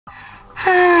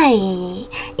Hi!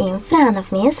 In front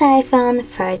of me is iPhone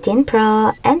 13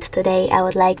 Pro, and today I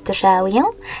would like to show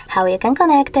you how you can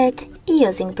connect it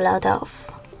using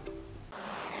Bluetooth.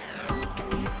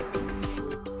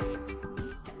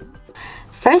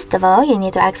 First of all, you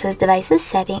need to access device's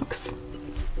settings.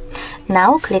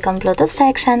 Now click on Bluetooth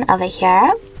section over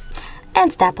here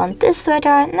and tap on this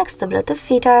switcher next to Bluetooth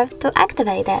feature to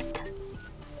activate it.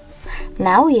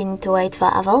 Now you need to wait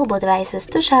for available devices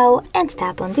to show and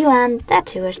tap on the one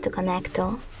that you wish to connect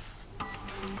to.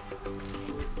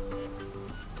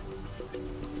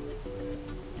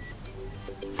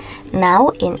 Now,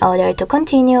 in order to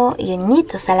continue, you need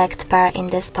to select pair in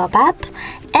this pop-up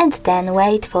and then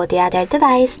wait for the other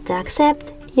device to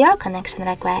accept your connection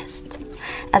request.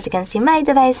 As you can see, my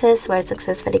devices were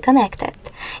successfully connected.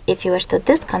 If you wish to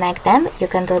disconnect them, you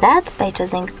can do that by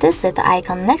choosing this little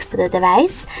icon next to the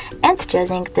device and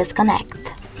choosing disconnect.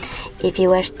 If you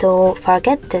wish to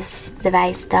forget this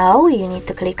device though, you need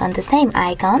to click on the same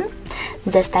icon,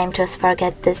 this time choose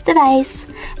forget this device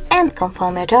and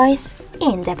confirm your choice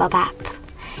in the pop-up.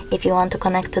 If you want to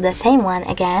connect to the same one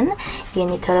again, you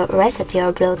need to reset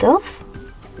your Bluetooth.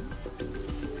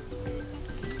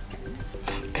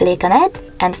 Click on it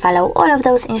and follow all of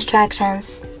those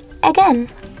instructions again.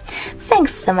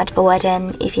 Thanks so much for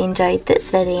watching. If you enjoyed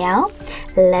this video,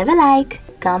 leave a like,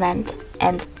 comment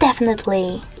and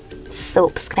definitely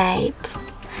subscribe.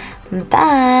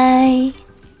 Bye!